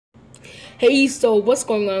Hey, so what's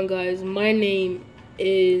going on, guys? My name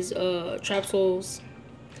is Trap Souls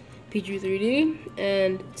PG3D,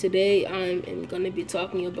 and today I'm gonna be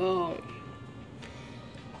talking about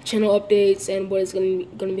channel updates and what is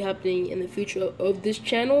gonna be happening in the future of this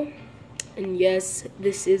channel. And yes,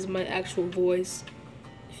 this is my actual voice,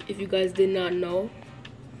 if you guys did not know.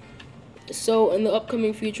 So in the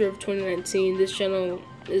upcoming future of 2019, this channel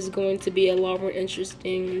is going to be a lot more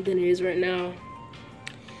interesting than it is right now.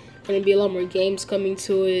 Gonna be a lot more games coming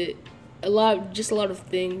to it, just a lot of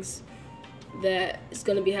things that is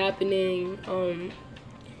gonna be happening.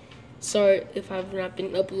 Sorry if I've not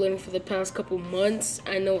been uploading for the past couple months.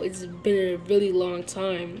 I know it's been a really long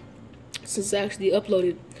time since I actually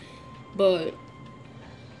uploaded, but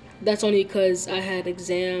that's only because I had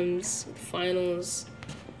exams, finals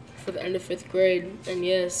for the end of 5th grade, and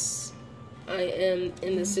yes, I am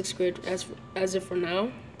in the 6th grade as of for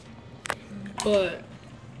now, but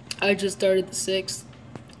I just started the 6th,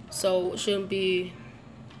 so it shouldn't be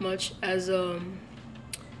much as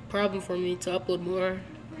problem for me to upload more,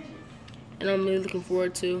 and I'm really looking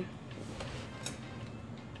forward to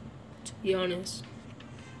be honest.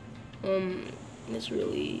 It's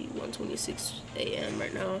really 1:26 a.m.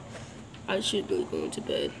 right now. I should be going to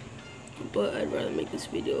bed, but I'd rather make this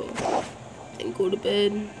video than go to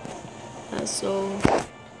bed.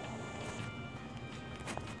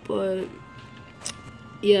 But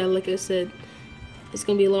yeah, like I said, it's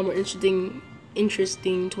gonna be a lot more interesting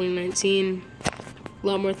 2019. A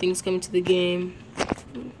lot more things coming to the game.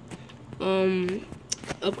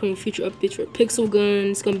 Upcoming future updates for Pixel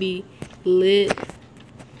Gun. It's gonna be lit.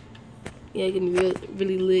 Yeah, it's gonna be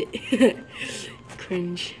really lit.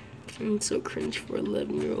 Cringe. I'm so cringe for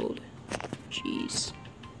 11-year-old. Jeez.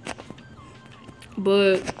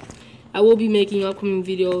 But I will be making upcoming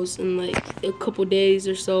videos in like a couple days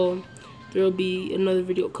or so. There will be another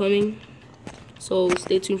video coming, so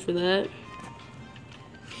stay tuned for that.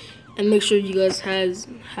 And make sure you guys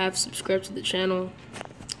have subscribed to the channel.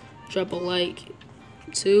 Drop a like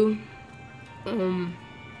too.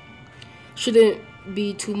 Shouldn't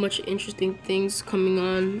be too much interesting things coming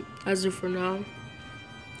on as of for now.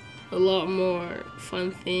 A lot more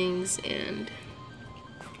fun things and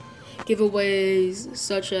giveaways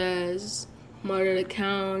such as modded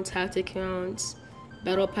accounts, hacked accounts,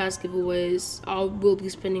 battle pass giveaways. I will be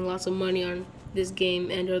spending lots of money on this game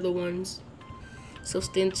and other ones, so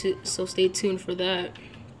stay tuned for that.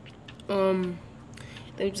 Let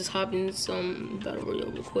me just hop in some battle royale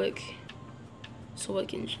real quick so I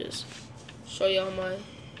can just show y'all my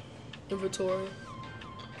inventory.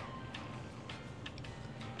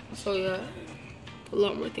 So yeah, a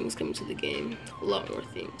lot more things coming to the game, a lot more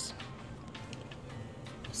things.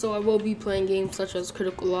 So I will be playing games such as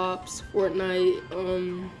Critical Ops, Fortnite,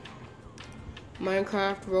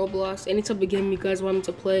 Minecraft, Roblox, any type of game you guys want me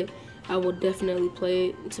to play, I will definitely play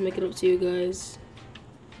it to make it up to you guys.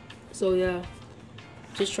 So yeah,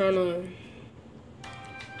 just trying to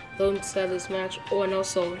load inside this match. Oh, and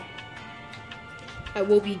also, I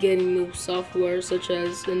will be getting new software such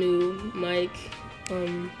as the new mic,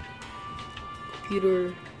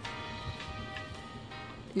 computer,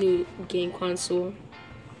 new game console.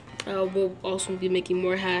 I will also be making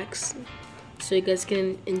more hacks, so you guys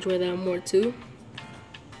can enjoy that more too.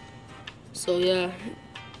 So yeah,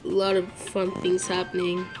 a lot of fun things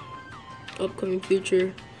happening, upcoming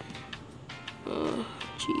future.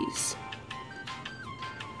 Jeez.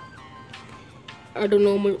 I don't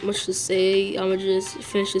know much to say. I'm gonna just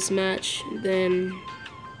finish this match, then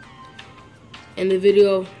end the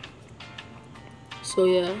video. So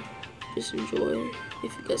yeah, just enjoy.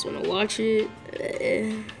 If you guys wanna watch it,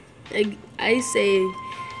 I say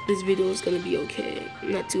this video is gonna be okay.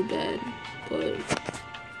 Not too bad, but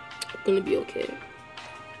gonna be okay.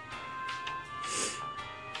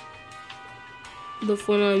 The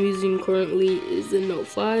phone I'm using currently is the Note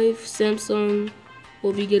 5. Samsung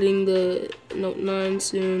will be getting the Note 9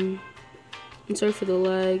 soon. I'm sorry for the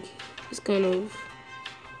lag. It's kind of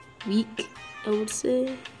weak, I would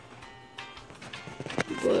say,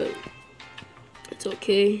 but it's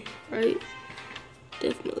okay, right?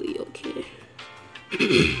 Definitely okay.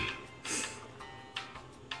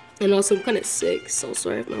 And also, I'm kind of sick, so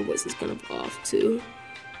sorry if my voice is kind of off too.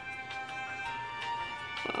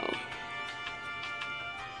 Wow.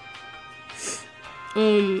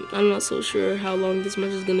 I'm not so sure how long this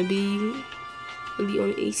match is gonna be. We're the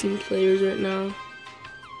only 18 players right now,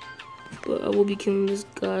 but I will be killing this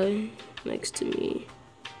guy next to me.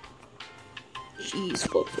 Jeez,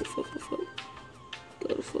 fuck.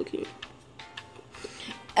 Gotta fucking.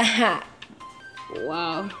 Aha!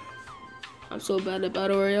 Wow. I'm so bad at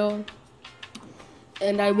Battle Royale.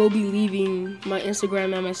 And I will be leaving my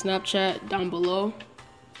Instagram and my Snapchat down below.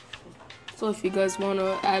 So if you guys want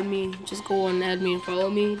to add me, just go on and add me and follow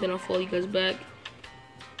me. Then I'll follow you guys back.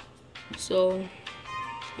 So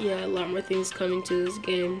yeah, a lot more things coming to this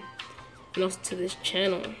game and also to this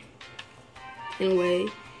channel. Anyway,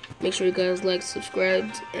 make sure you guys like,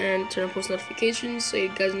 subscribed, and turn on post notifications so you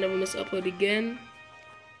guys never miss an upload again.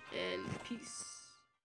 And peace.